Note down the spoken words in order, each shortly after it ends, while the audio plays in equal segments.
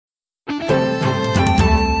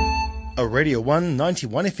a Radio 1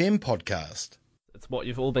 91 FM podcast. It's what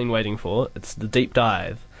you've all been waiting for. It's the deep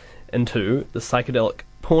dive into the psychedelic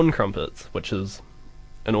Porn Crumpets, which is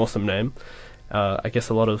an awesome name. I guess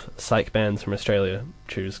a lot of psych bands from Australia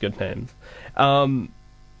choose good names.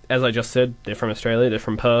 As I just said, they're from Australia, they're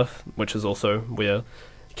from Perth, which is also where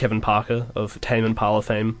Kevin Parker of Tame Impala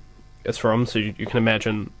fame is from, so you can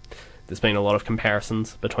imagine there's been a lot of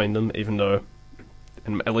comparisons between them, even though,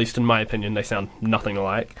 at least in my opinion, they sound nothing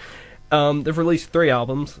alike. They've released 3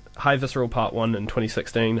 albums: High Visceral Part 1 in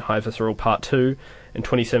 2016, High Visceral Part 2 in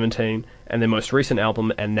 2017, and their most recent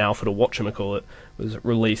album, And Now for the Whatchamacallit, was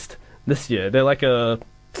released this year. They're like a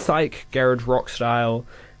psych garage rock style.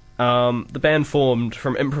 The band formed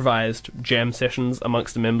from improvised jam sessions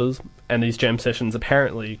amongst the members, and these jam sessions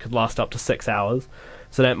apparently could last up to 6 hours,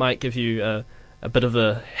 so that might give you a bit of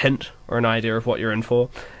a hint or an idea of what you're in for.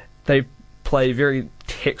 They play very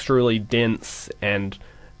texturally dense and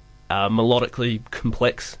melodically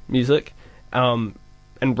complex music, and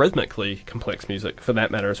rhythmically complex music for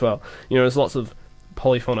that matter as well. You know, there's lots of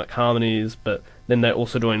polyphonic harmonies, but then they're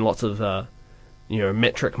also doing lots of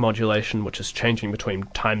metric modulation, which is changing between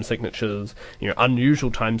time signatures, unusual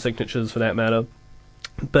time signatures for that matter.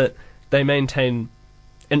 But they maintain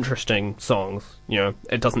interesting songs.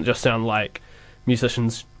 It doesn't just sound like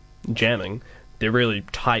musicians jamming. They're really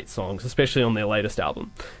tight songs, especially on their latest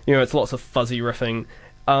album. It's lots of fuzzy riffing.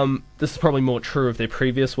 This is probably more true of their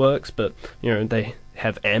previous works, but they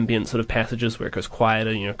have ambient sort of passages where it goes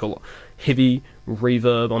quieter. Got heavy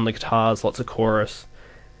reverb on the guitars, lots of chorus.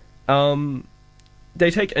 They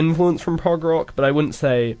take influence from prog rock, but I wouldn't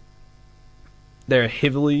say they're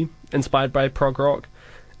heavily inspired by prog rock.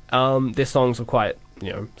 Their songs are quite,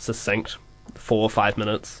 succinct, 4 or 5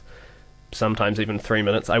 minutes, sometimes even 3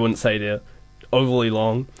 minutes. I wouldn't say they're overly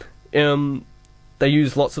long. They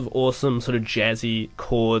use lots of awesome sort of jazzy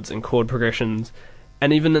chords and chord progressions,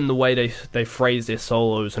 and even in the way they phrase their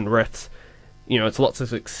solos and riffs, it's lots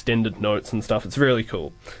of extended notes and stuff. It's really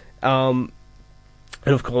cool. And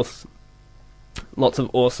of course, lots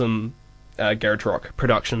of awesome garage rock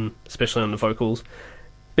production, especially on the vocals.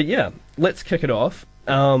 But yeah, let's kick it off.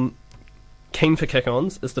 Keen for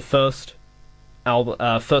Kick-Ons is the first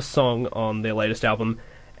song on their latest album,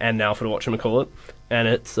 And Now for the Whatchamacallit, and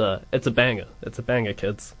it's a banger. It's a banger,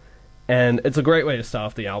 kids. And it's a great way to start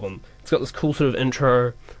off the album. It's got this cool sort of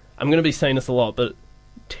intro. I'm going to be saying this a lot, but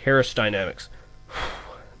Terrace Dynamics.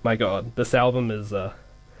 My god, this album is...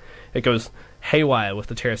 it goes haywire with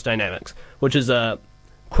the Terrace Dynamics, which is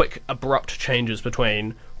quick, abrupt changes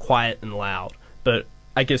between quiet and loud. But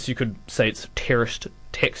I guess you could say it's terraced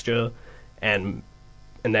texture, and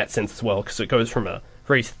in that sense as well, because it goes from a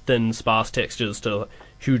very thin, sparse textures to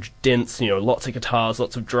huge, dense, lots of guitars,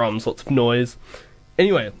 lots of drums, lots of noise.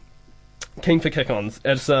 Anyway, Keen for Kick-Ons.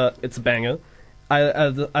 It's a banger.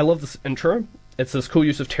 I love this intro. It's this cool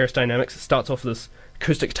use of Terrace Dynamics. It starts off with this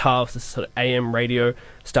acoustic guitar with this sort of AM radio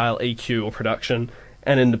style EQ or production,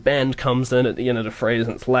 and then the band comes in at the end of the phrase,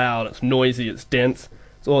 and it's loud, it's noisy, it's dense,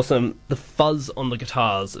 it's awesome. The fuzz on the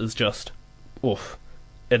guitars is just oof.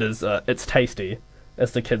 It's tasty,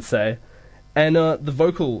 as the kids say. And the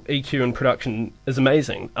vocal EQ and production is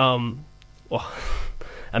amazing.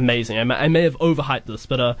 Amazing. I may have overhyped this,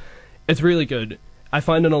 but it's really good. I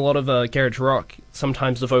find in a lot of garage rock,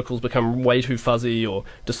 sometimes the vocals become way too fuzzy or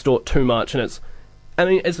distort too much, and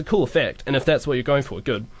it's a cool effect, and if that's what you're going for,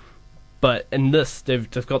 good. But in this, they've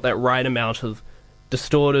just got that right amount of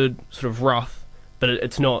distorted, sort of rough, but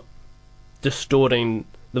it's not distorting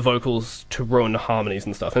the vocals to ruin the harmonies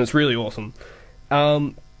and stuff, and it's really awesome.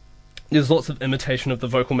 There's lots of imitation of the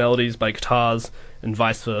vocal melodies by guitars and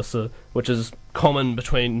vice versa, which is common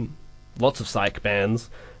between lots of psych bands,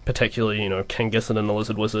 particularly, King Gizzard and the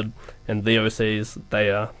Lizard Wizard and the OCs.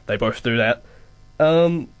 They both do that.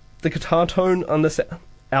 The guitar tone on this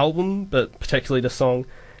album, but particularly this song,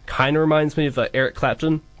 kind of reminds me of Eric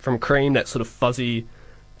Clapton from Cream, that sort of fuzzy,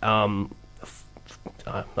 I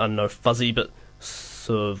don't know, fuzzy but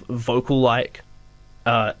sort of vocal-like,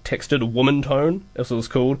 textured woman tone, as it was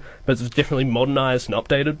called, but it's definitely modernized and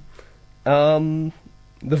updated. The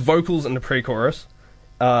vocals in the pre-chorus,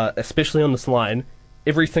 especially on this line,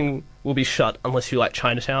 everything will be shut unless you like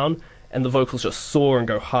Chinatown, and the vocals just soar and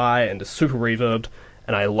go high and it's super reverbed,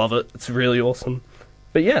 and I love it. It's really awesome.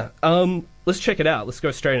 But yeah, let's check it out. Let's go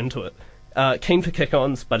straight into it. Keen for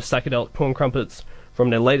Kick-Ons by the Psychedelic Porn Crumpets from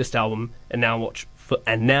their latest album, And Now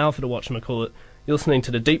for the Whatchamacallit. You're listening to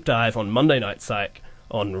the Deep Dive on Monday Night Psych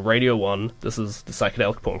on Radio 1. This is the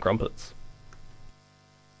Psychedelic Porn Crumpets.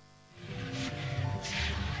 What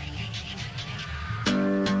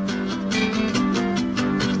do you mean?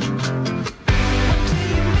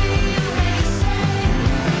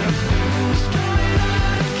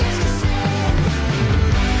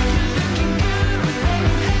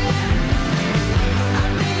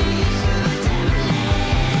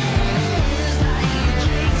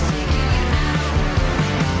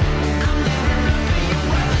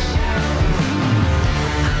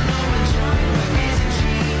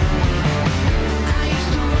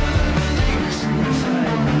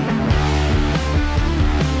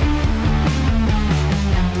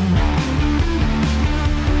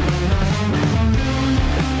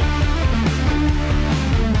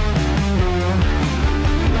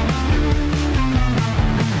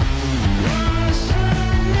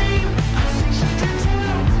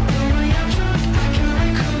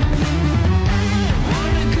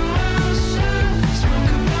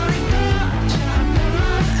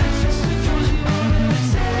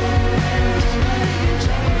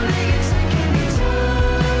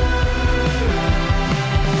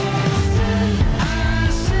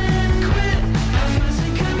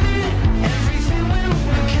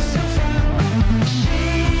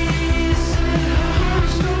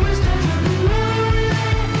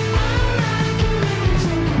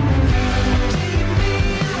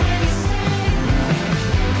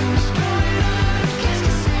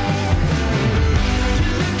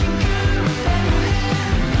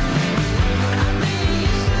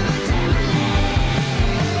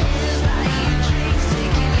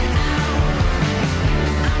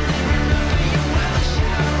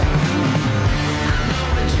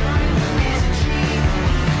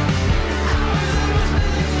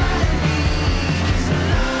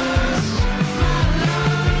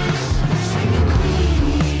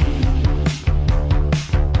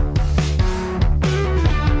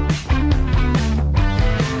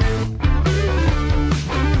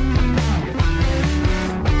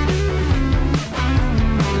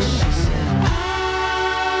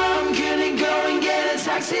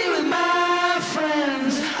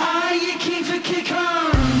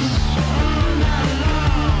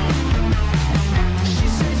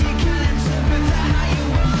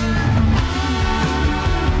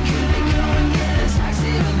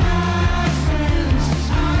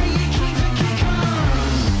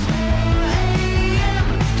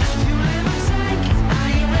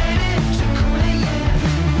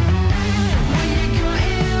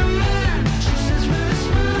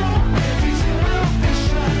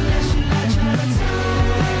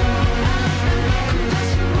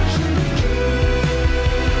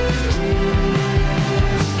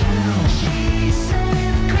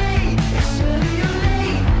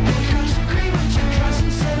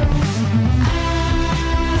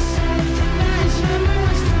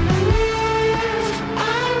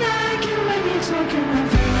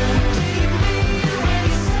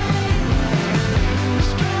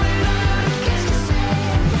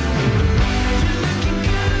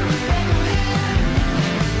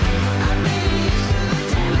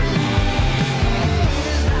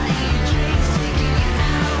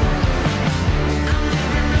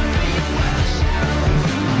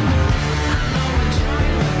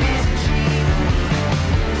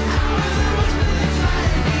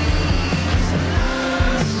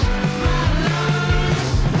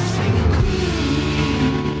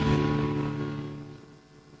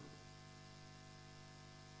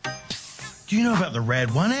 Do you know about the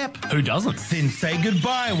Rad One app? Who doesn't? Then say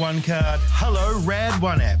goodbye, One Card. Hello, Rad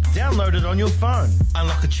One app. Download it on your phone.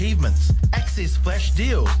 Unlock achievements, access flash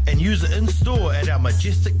deals, and use it in-store at our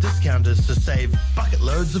majestic discounters to save bucket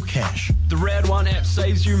loads of cash. The Rad One app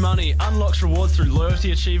saves you money, unlocks rewards through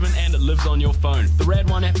loyalty achievement, and it lives on your phone. The Rad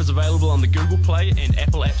One app is available on the Google Play and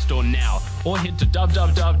Apple App Store now, or head to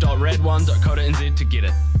www.rad1.co.nz to get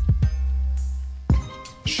it.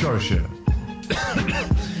 Shosha.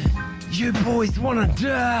 You boys want a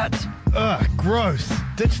dart? Ugh, gross.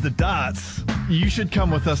 Ditch the darts. You should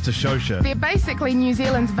come with us to Shosha. They're basically New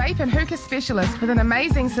Zealand's vape and hookah specialist with an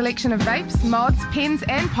amazing selection of vapes, mods, pens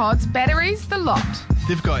and pods, batteries, the lot.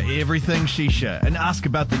 They've got everything shisha, and ask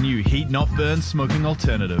about the new heat not burn smoking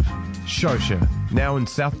alternative. Shosha, now in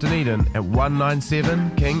South Dunedin at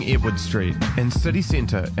 197 King Edward Street and City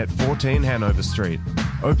Centre at 14 Hanover Street.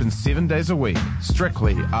 Open 7 days a week,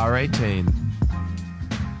 strictly R18.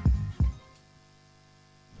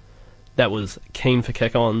 That was Keen for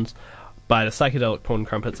Kick-Ons by the Psychedelic Porn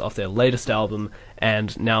Crumpets off their latest album,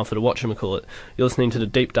 and now for the whatchamacallit, you're listening to the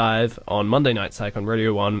Deep Dive on Monday Night Psych on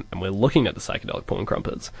Radio 1, and we're looking at the Psychedelic Porn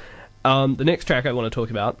Crumpets. The next track I want to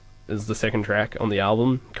talk about is the second track on the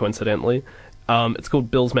album, coincidentally. It's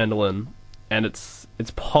called Bill's Mandolin, and it's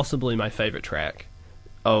possibly my favourite track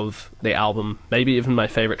of the album, maybe even my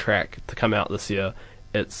favourite track to come out this year.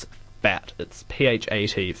 It's Fat. It's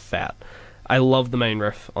P-H-A-T, Fat. I love the main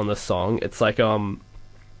riff on this song. It's like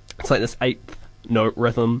this eighth note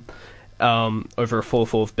rhythm over a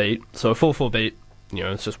 4/4 beat. So a 4/4 beat,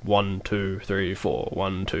 it's just 1, 2, 3, 4,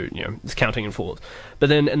 1, 2. It's counting in fours. But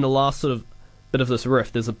then in the last sort of bit of this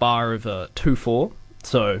riff, there's a bar of 2/4.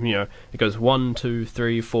 So it goes 1, 2,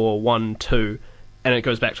 3, 4, 1, 2, and it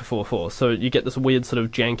goes back to 4/4. So you get this weird sort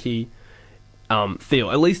of janky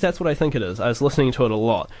feel. At least that's what I think it is. I was listening to it a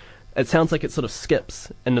lot. It sounds like it sort of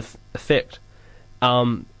skips in the effect,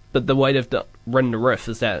 but the way they've written the riff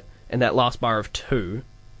is that in that last bar of 2,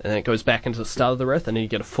 and then it goes back into the start of the riff, and then you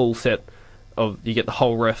get a full set you get the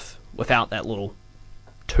whole riff without that little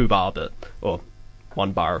 2-bar bit, or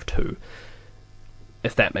 1 bar of 2,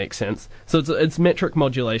 if that makes sense. So it's metric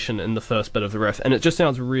modulation in the first bit of the riff, and it just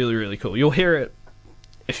sounds really, really cool. You'll hear it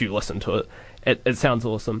if you listen to it. It sounds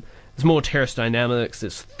awesome. There's more terrace dynamics,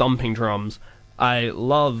 there's thumping drums. I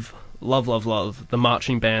love the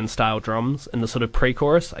marching band style drums in the sort of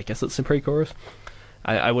pre-chorus. I guess it's the pre-chorus.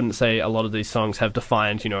 I wouldn't say a lot of these songs have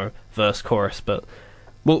defined, verse, chorus, but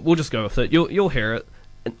we'll just go with it. You'll hear it.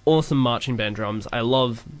 An awesome marching band drums. I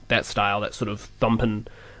love that style, that sort of thumping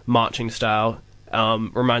marching style.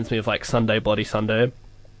 Reminds me of like Sunday Bloody Sunday,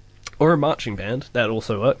 or a marching band. That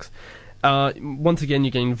also works. Once again, you're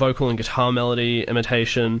getting vocal and guitar melody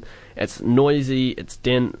imitation. It's noisy. It's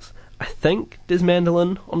dense. I think there's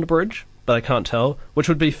mandolin on the bridge, but I can't tell, which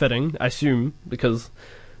would be fitting, I assume, because,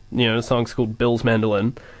 the song's called Bill's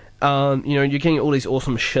Mandolin. You're getting all these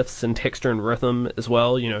awesome shifts in texture and rhythm as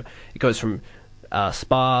well. It goes from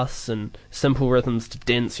sparse and simple rhythms to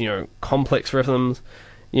dense, complex rhythms.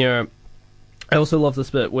 I also love this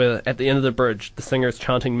bit where at the end of the bridge, the singer is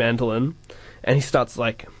chanting mandolin, and he starts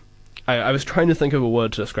like, I was trying to think of a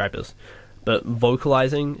word to describe this, but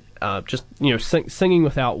vocalizing, just singing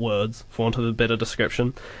without words, for want of a better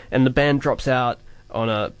description. And the band drops out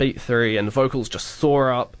on beat 3, and the vocals just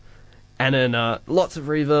soar up, and then lots of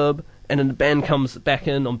reverb, and then the band comes back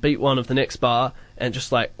in on beat 1 of the next bar, and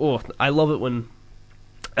just like, I love it when,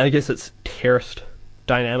 I guess it's terraced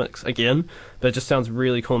dynamics again, but it just sounds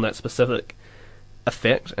really cool in that specific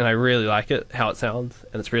effect, and I really like it, how it sounds,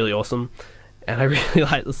 and it's really awesome, and I really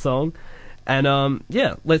like the song. And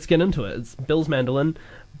let's get into it. It's Bill's Mandolin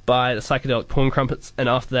by the Psychedelic Porn Crumpets, and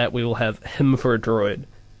after that we will have Hymn for a Droid.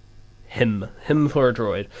 Hymn for a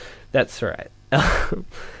Droid. That's right.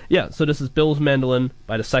 So this is Bill's Mandolin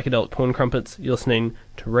by the Psychedelic Porn Crumpets. You're listening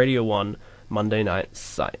to Radio 1 Monday Night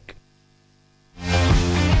Psych.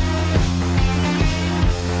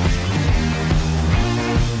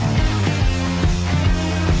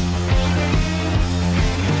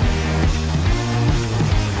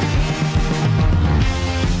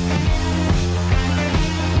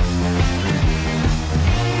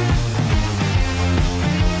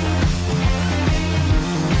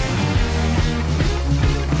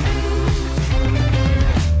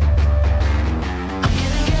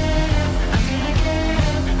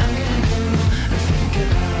 I'm gonna give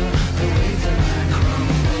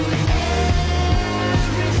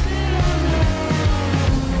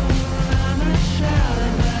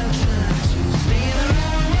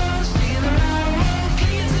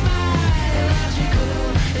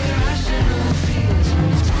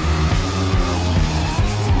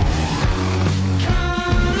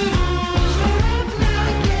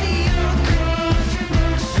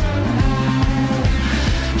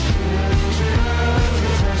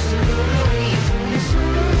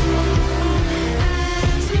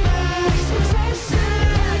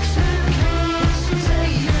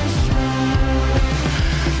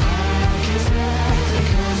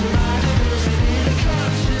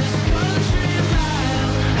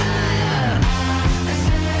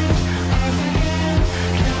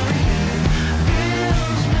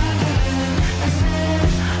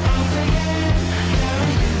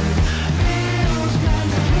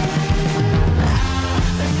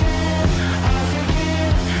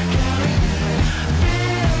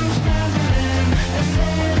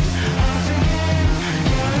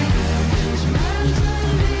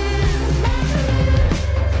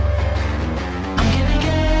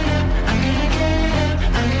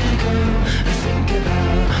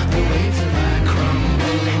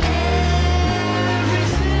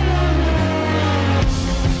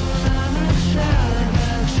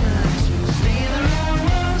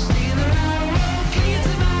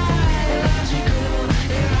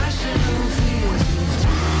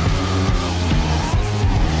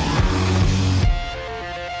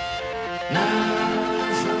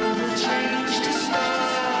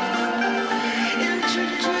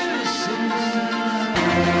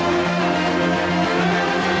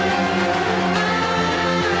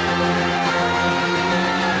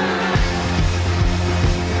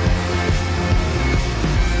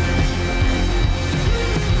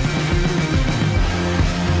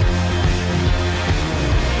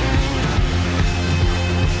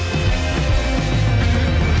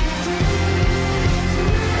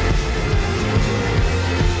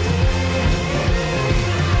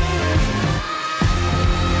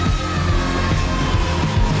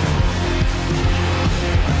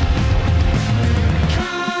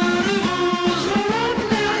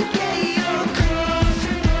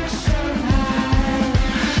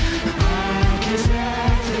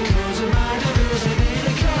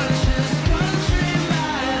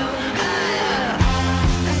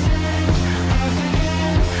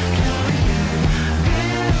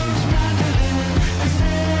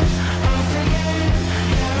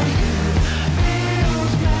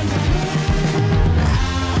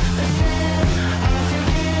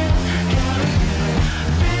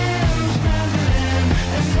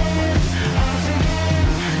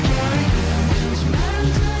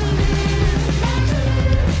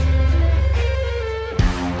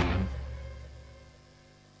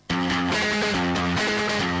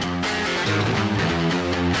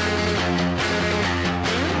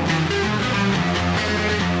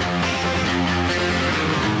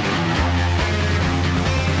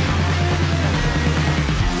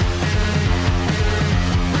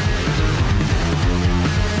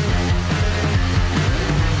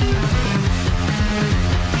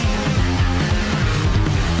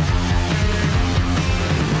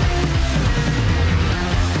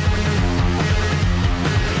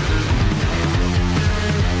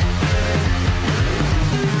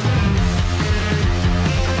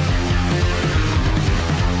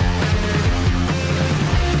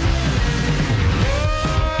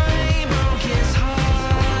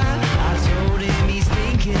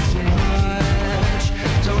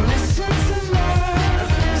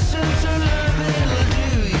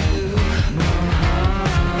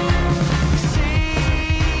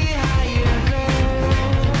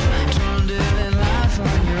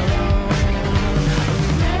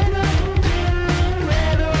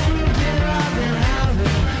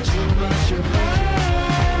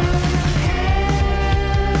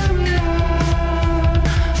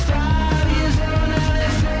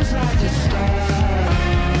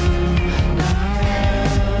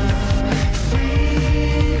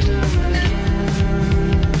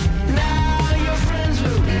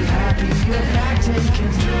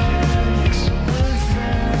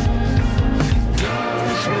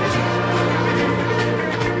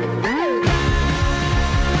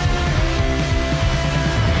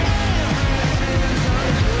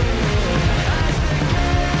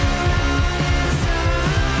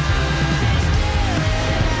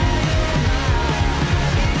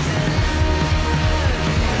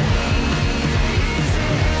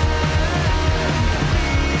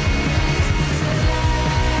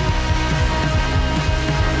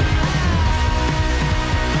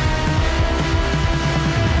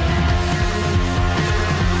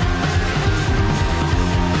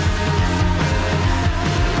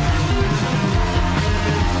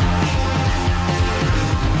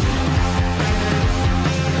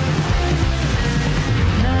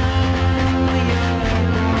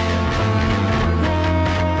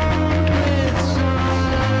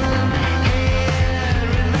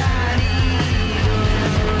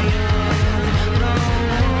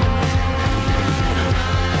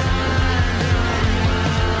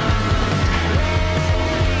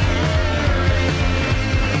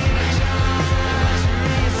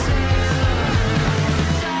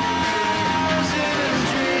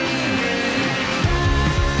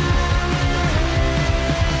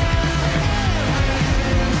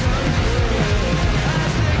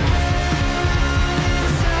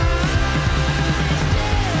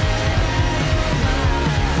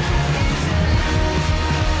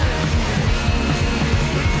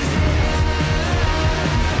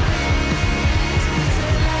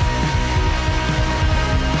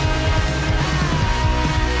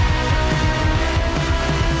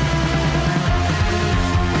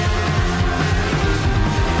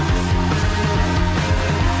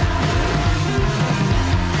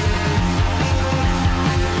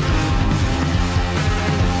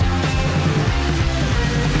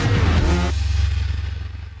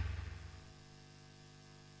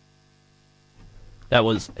That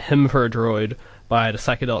was Hymn for a Droid by the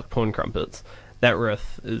Psychedelic Porn Crumpets. That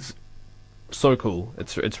riff is so cool.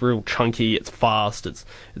 It's real chunky, it's fast, it's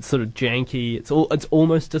sort of janky, it's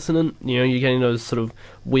almost dissonant. You know, you're getting those sort of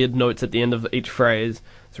weird notes at the end of each phrase.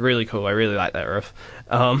 It's really cool. I really like that riff.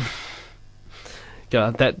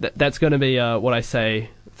 Yeah, that's going to be what I say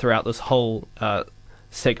throughout this whole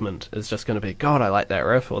segment. Is just going to be, God, I like that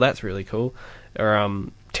riff, or that's really cool, or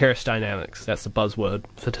Terrace Dynamics. That's the buzzword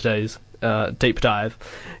for today's deep dive.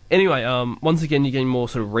 Anyway, once again, you're getting more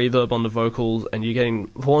sort of reverb on the vocals, and you're getting,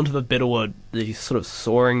 for want of a better word, these sort of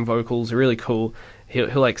soaring vocals are really cool. He'll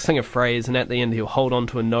like sing a phrase, and at the end he'll hold on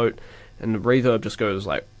to a note, and the reverb just goes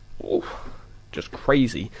like, oh, just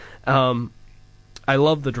crazy. I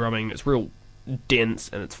love the drumming. It's real dense,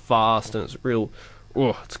 and it's fast, and it's real,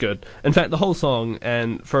 oh, it's good. In fact, the whole song,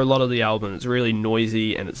 and for a lot of the album, it's really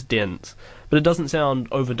noisy and it's dense, but it doesn't sound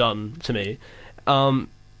overdone to me.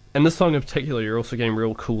 And this song in particular, you're also getting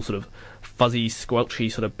real cool sort of fuzzy,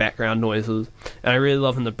 squelchy sort of background noises, and I really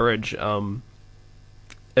love in the bridge,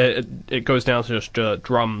 it goes down to just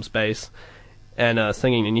drums, bass, and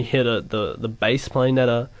singing, and you hear the bass playing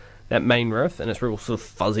that main riff, and it's real sort of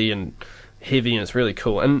fuzzy and heavy, and it's really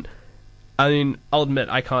cool. And I mean, I'll admit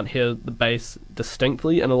I can't hear the bass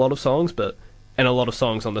distinctly in a lot of songs, and a lot of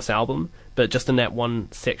songs on this album, but just in that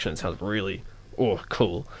one section, it sounds really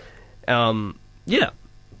cool. Yeah.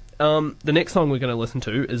 The next song we're going to listen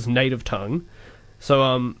to is Native Tongue.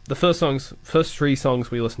 So the first three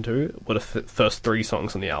songs we listened to were the first three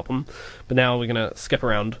songs on the album, but now we're going to skip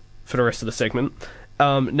around for the rest of the segment.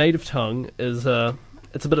 Native Tongue is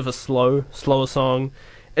it's a bit of a slower song.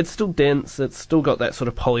 It's still dense, it's still got that sort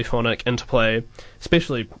of polyphonic interplay,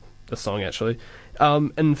 especially this song actually.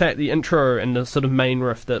 In fact, the intro and the sort of main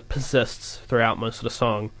riff that persists throughout most of the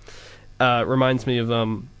song reminds me of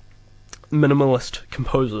minimalist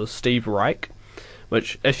composer Steve Reich,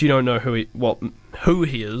 which, if you don't know who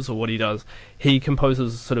he is or what he does, he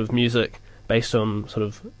composes sort of music based on sort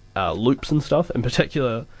of loops and stuff. In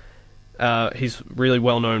particular, he's really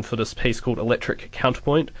well known for this piece called Electric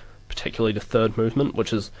Counterpoint, particularly the third movement,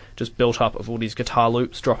 which is just built up of all these guitar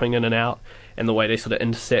loops dropping in and out, and the way they sort of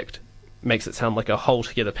intersect makes it sound like a whole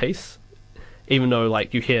together piece, even though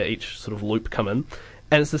like you hear each sort of loop come in.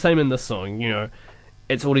 And it's the same in this song, you know,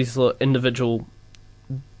 it's all these little individual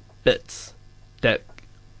bits that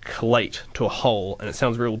collate to a whole, and it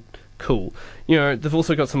sounds real cool. You know, they've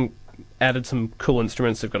also got added some cool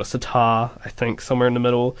instruments. They've got a sitar, I think, somewhere in the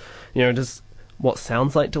middle. You know, just what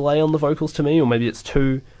sounds like delay on the vocals to me, or maybe it's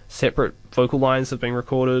two separate vocal lines have been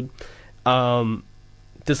recorded.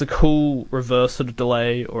 There's a cool reverse sort of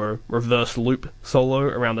delay or reverse loop solo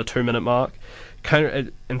around the 2-minute mark.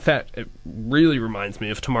 In fact, it really reminds me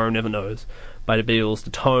of Tomorrow Never Knows by the Beatles.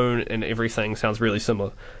 The tone and everything sounds really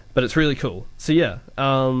similar, but it's really cool. So yeah,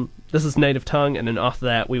 this is Native Tongue, and then after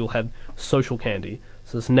that we will have Social Candy.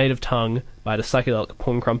 So this is Native Tongue by the Psychedelic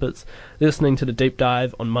Porn Crumpets. Listening to the Deep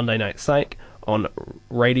Dive on Monday Night Psych on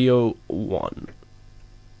Radio 1.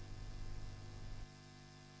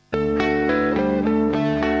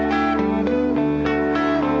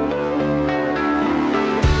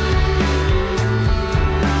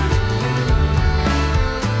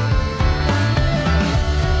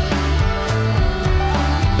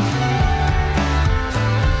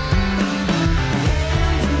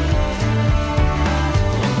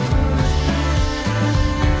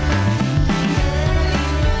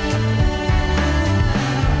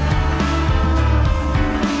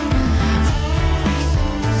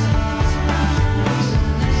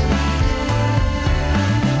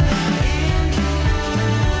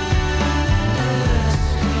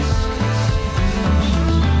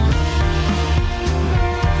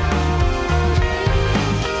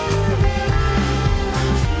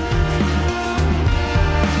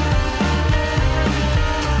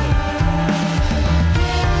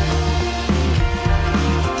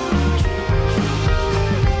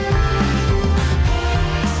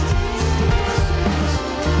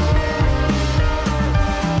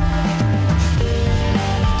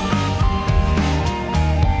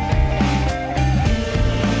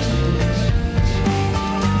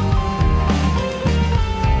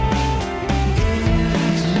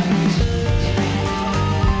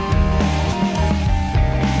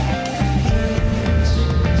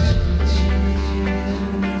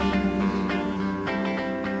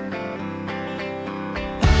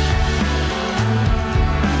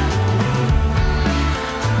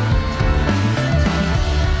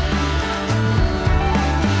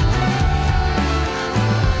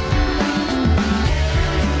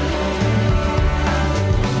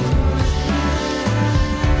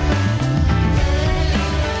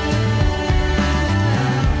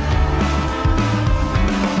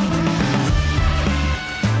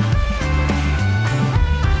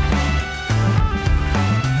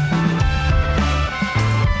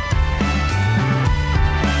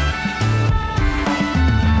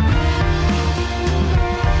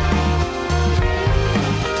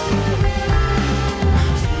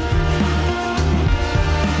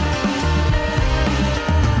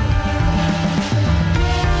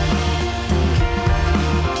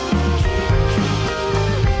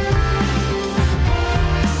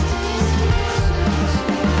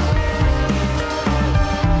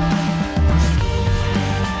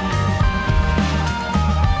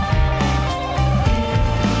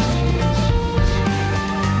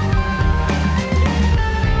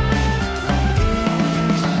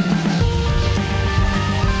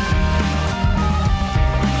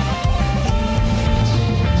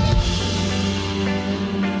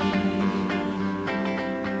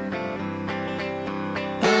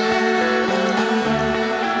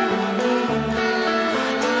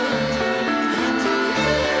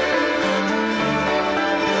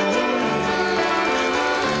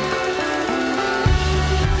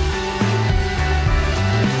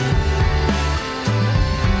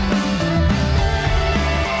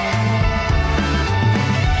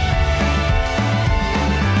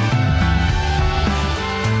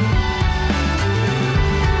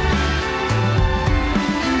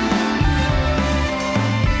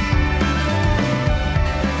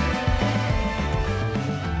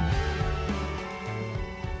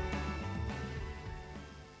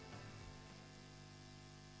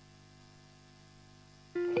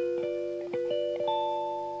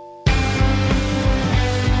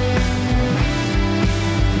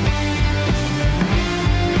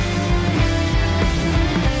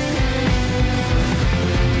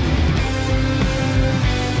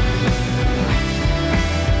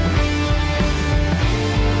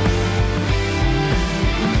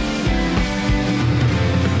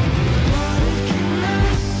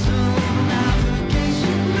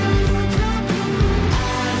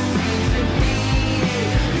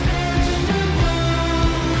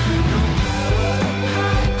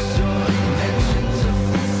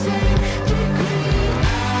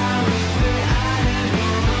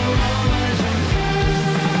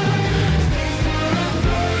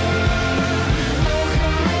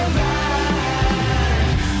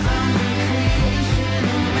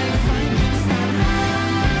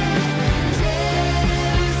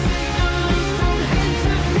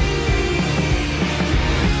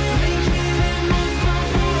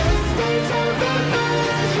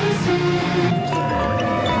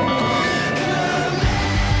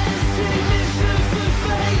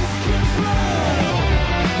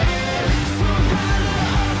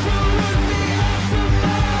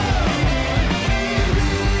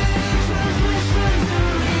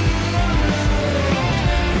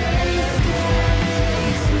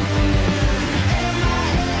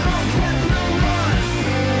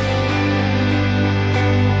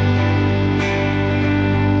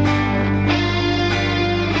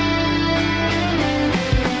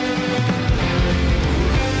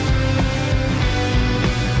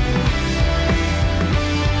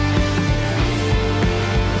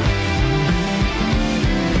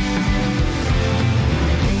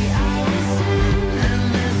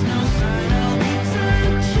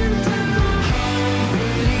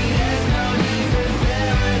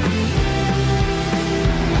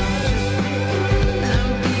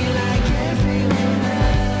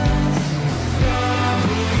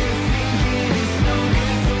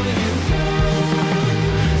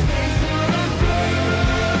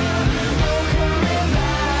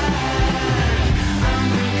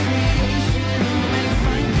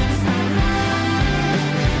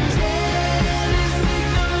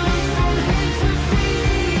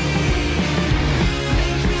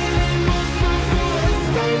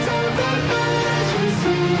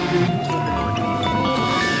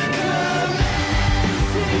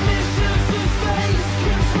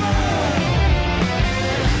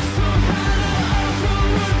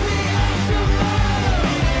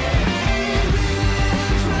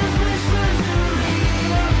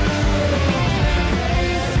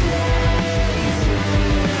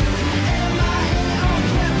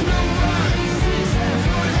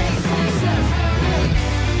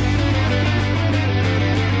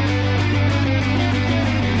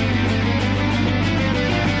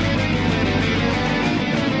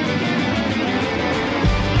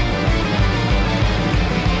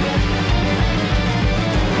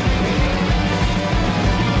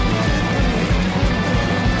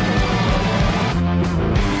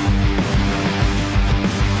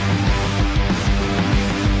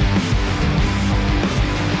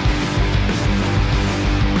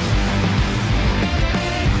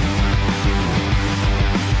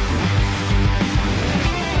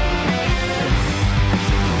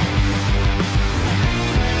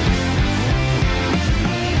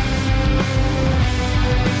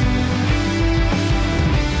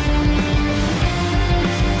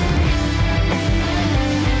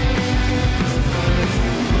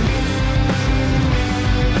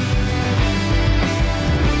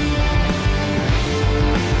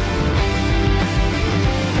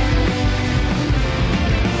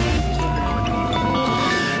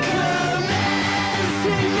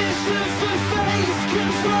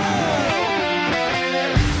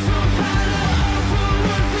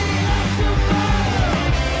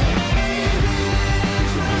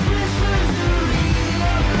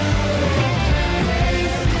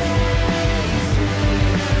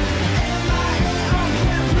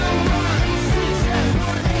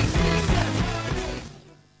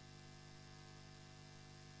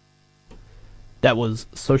 That was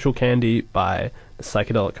Social Candy by the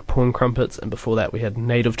Psychedelic Porn Crumpets, and before that we had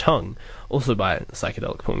Native Tongue, also by the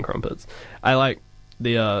Psychedelic Porn Crumpets. I like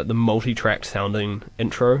the multi-track sounding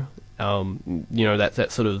intro. That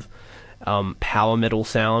sort of power metal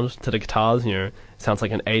sound to the guitars. It sounds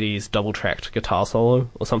like an 80s double-tracked guitar solo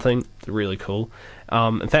or something. It's really cool.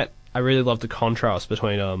 In fact, I really love the contrast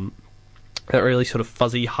between that really sort of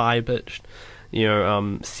fuzzy, high-pitched,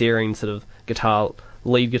 searing sort of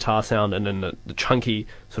lead guitar sound, and then the chunky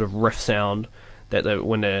sort of riff sound that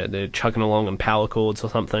when they're chugging along on power chords or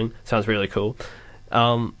something. Sounds really cool.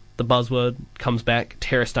 The buzzword comes back,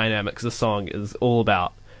 terrace dynamics. The song is all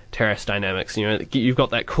about terrace dynamics. You've got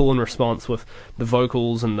that call and response with the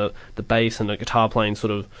vocals and the bass and the guitar playing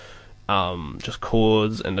sort of just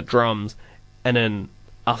chords and the drums, and then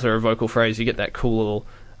after a vocal phrase you get that cool little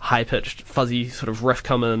high-pitched fuzzy sort of riff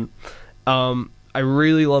come in. I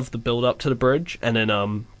really love the build-up to the bridge, and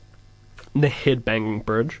then the head-banging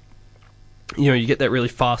bridge. You get that really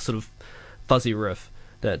fast sort of fuzzy riff.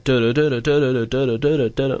 That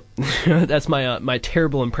that's my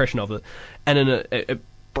terrible impression of it, and then it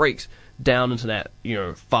breaks down into that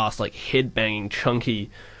fast, like head-banging, chunky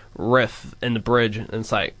riff in the bridge, and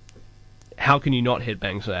it's like, how can you not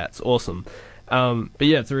headbang to that? It's awesome. But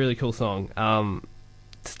yeah, it's a really cool song.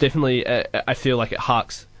 It's definitely, I feel like it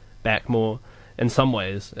harks back more. In some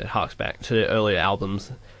ways, it harks back to the earlier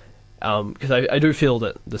albums, because I do feel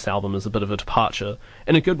that this album is a bit of a departure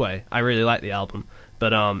in a good way. I really like the album,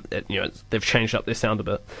 but they've changed up their sound a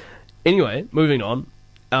bit. Anyway, moving on.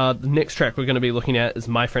 The next track we're going to be looking at is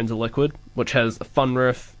My Friends Are Liquid, which has a fun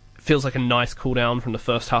riff. Feels like a nice cool down from the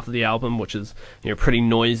first half of the album, which is pretty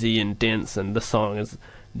noisy and dense, and this song is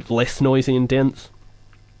less noisy and dense.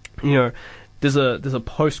 There's a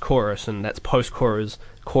post-chorus, and that's post-chorus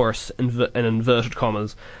in inverted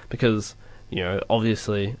commas, because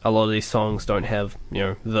obviously a lot of these songs don't have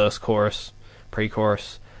verse, chorus,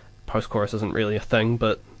 pre-chorus. Post-chorus isn't really a thing,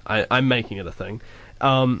 but I'm making it a thing.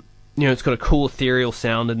 It's got a cool ethereal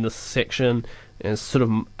sound in this section, and it's sort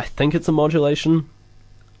of, I think it's a modulation,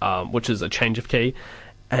 which is a change of key,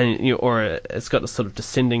 and it's got this sort of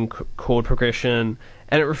descending chord progression,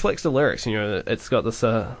 and it reflects the lyrics. It's got this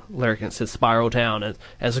lyric that says "spiral down"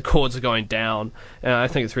 as the chords are going down, and I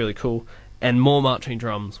think it's really cool. And more marching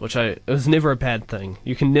drums, which it was never a bad thing.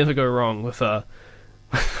 You can never go wrong with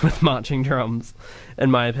with marching drums,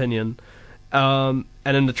 in my opinion. And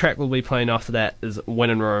then the track we'll be playing after that is "When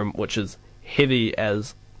in Rome," which is heavy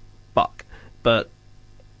as fuck. But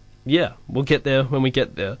yeah, we'll get there when we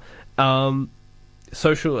get there. My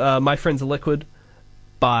Friends Are Liquid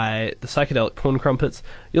by the Psychedelic Porn Crumpets.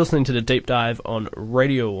 You're listening to the Deep Dive on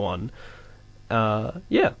Radio 1.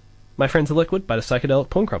 My Friends Are Liquid by the Psychedelic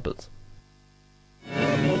Porn Crumpets.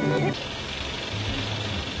 Eyes wide shut,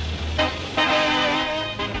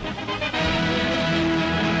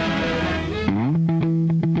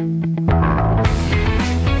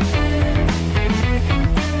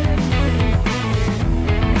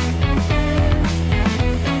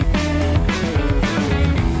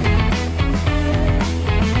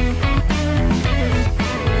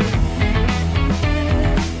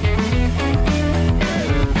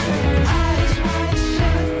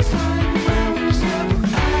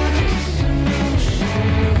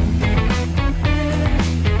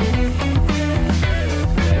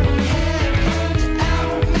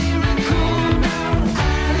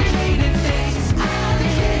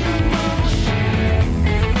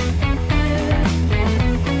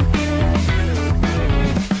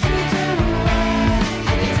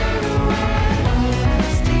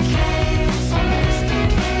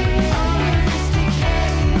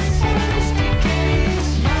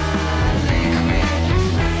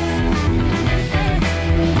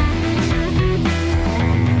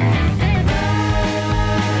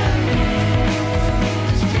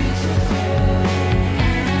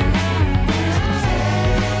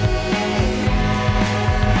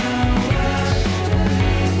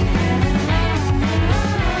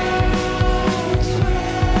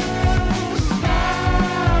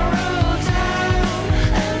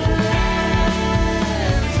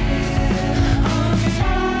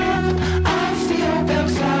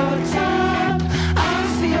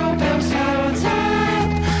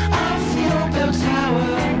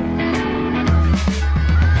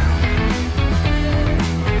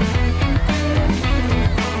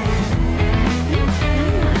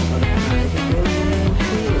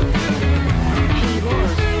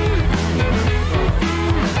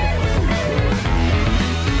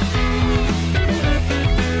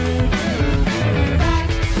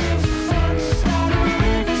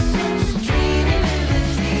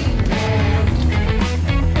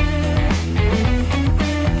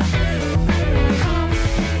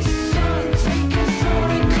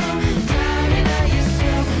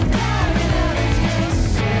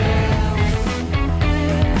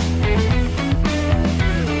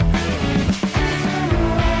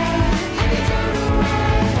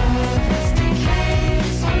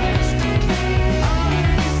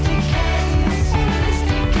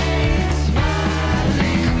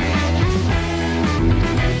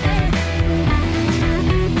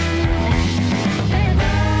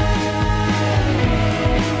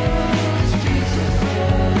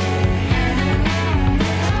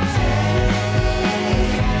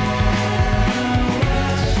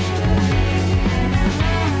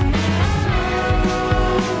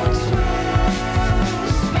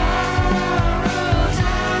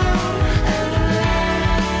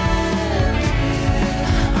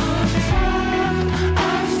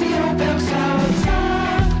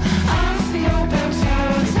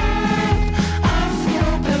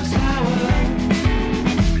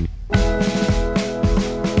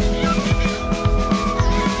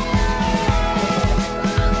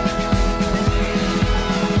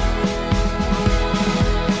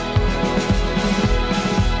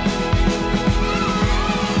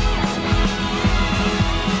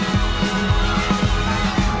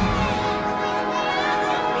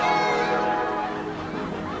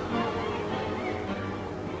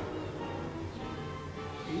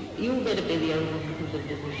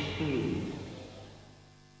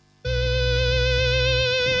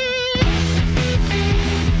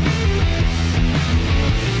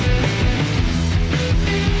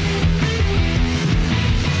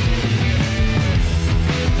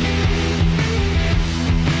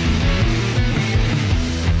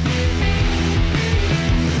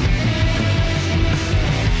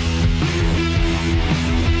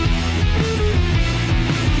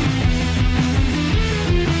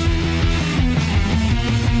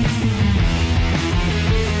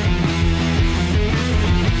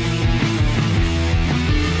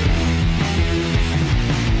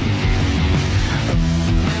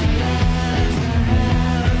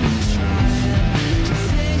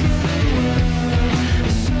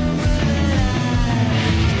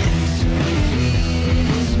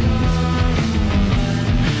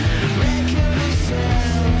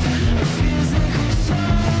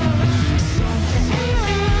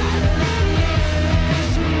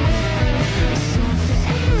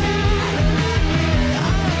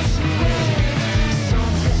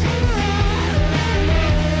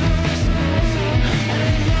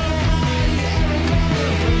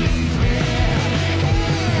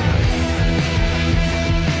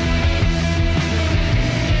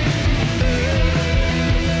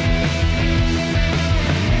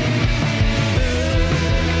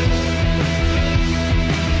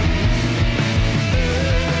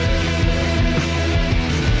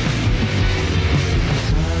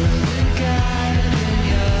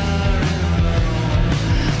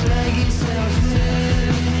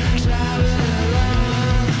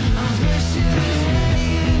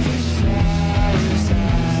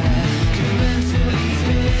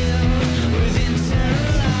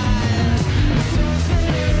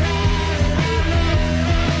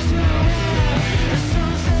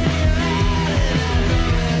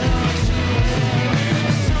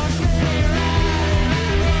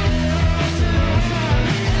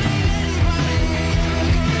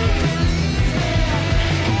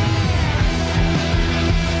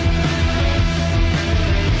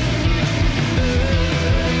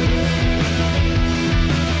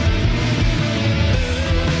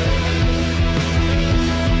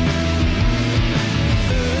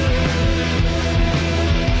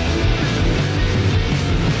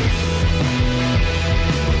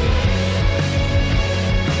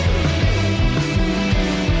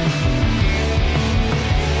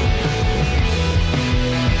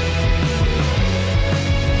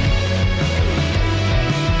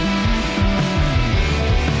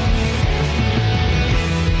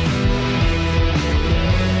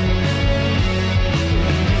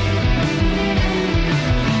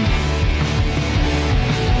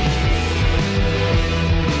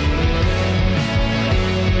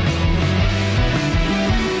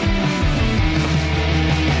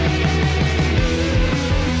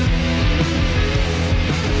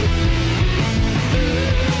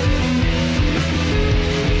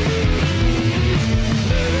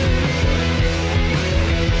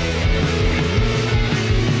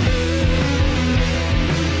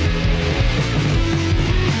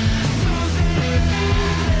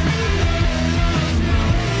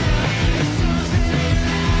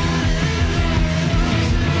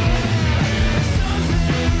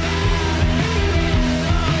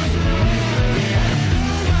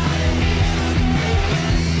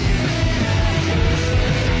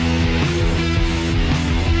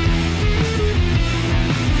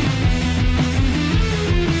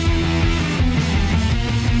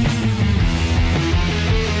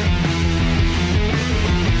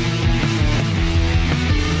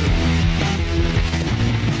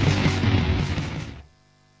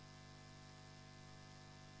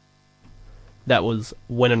 That was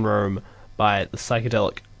When in Rome by the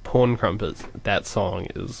Psychedelic Porn Crumpets. That song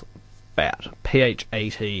is fat.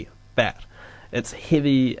 P-H-A-T, fat. It's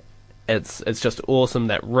heavy, it's just awesome.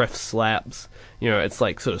 That riff slaps. It's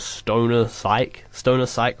like sort of stoner psych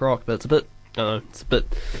rock, but it's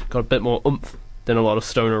got a bit more oomph than a lot of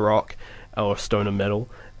stoner rock or stoner metal.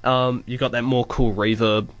 You got that more cool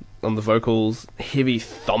reverb on the vocals, heavy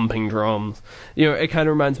thumping drums. It kind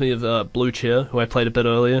of reminds me of Blue Cheer, who I played a bit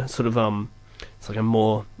earlier. Sort of it's like a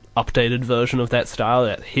more updated version of that style,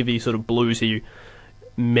 that heavy sort of bluesy,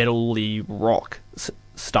 metal-y rock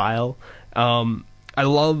style. I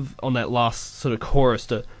love on that last sort of chorus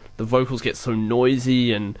the vocals get so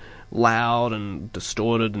noisy and loud and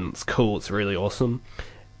distorted, and it's cool. It's really awesome.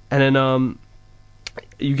 And then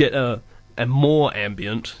you get a more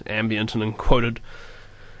ambient and in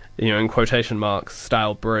quotation marks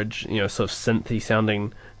style bridge, sort of synthy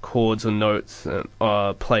sounding chords and notes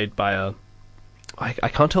played by I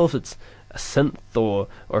can't tell if it's a synth or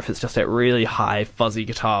if it's just that really high fuzzy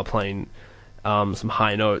guitar playing some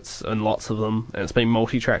high notes, and lots of them, and it's being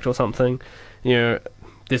multi-tracked or something.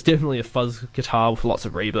 There's definitely a fuzz guitar with lots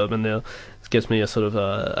of reverb in there. It gives me a sort of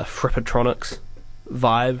a Frippatronics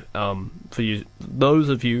vibe. For those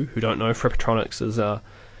of you who don't know, Frippatronics is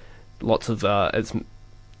it's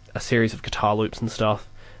a series of guitar loops and stuff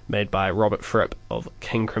made by Robert Fripp of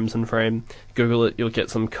King Crimson Frame. Google it, you'll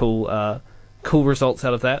get some cool results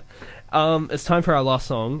out of that. It's time for our last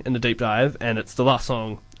song in the deep dive, and it's the last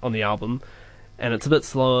song on the album, and it's a bit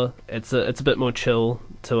slower. It's a bit more chill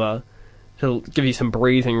to give you some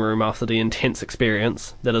breathing room after the intense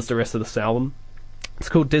experience that is the rest of this album. It's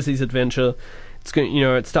called Dizzy's Adventure. It's good,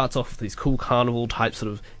 it starts off with these cool carnival type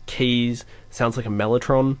sort of keys. Sounds like a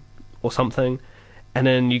mellotron or something, and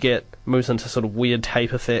then moves into sort of weird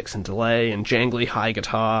tape effects and delay and jangly high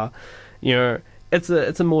guitar. It's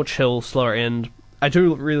a more chill, slower end. I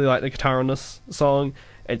do really like the guitar on this song.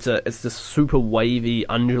 It's this super wavy,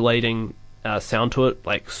 undulating sound to it,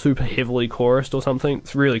 like super heavily chorused or something.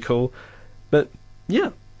 It's really cool. But yeah,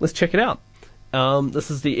 let's check it out. This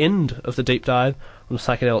is the end of the deep dive on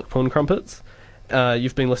Psychedelic Porn Crumpets.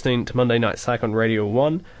 You've been listening to Monday Night Psych on Radio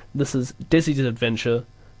 1. This is Dizzy's Adventure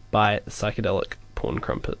by Psychedelic Porn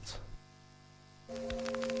Crumpets.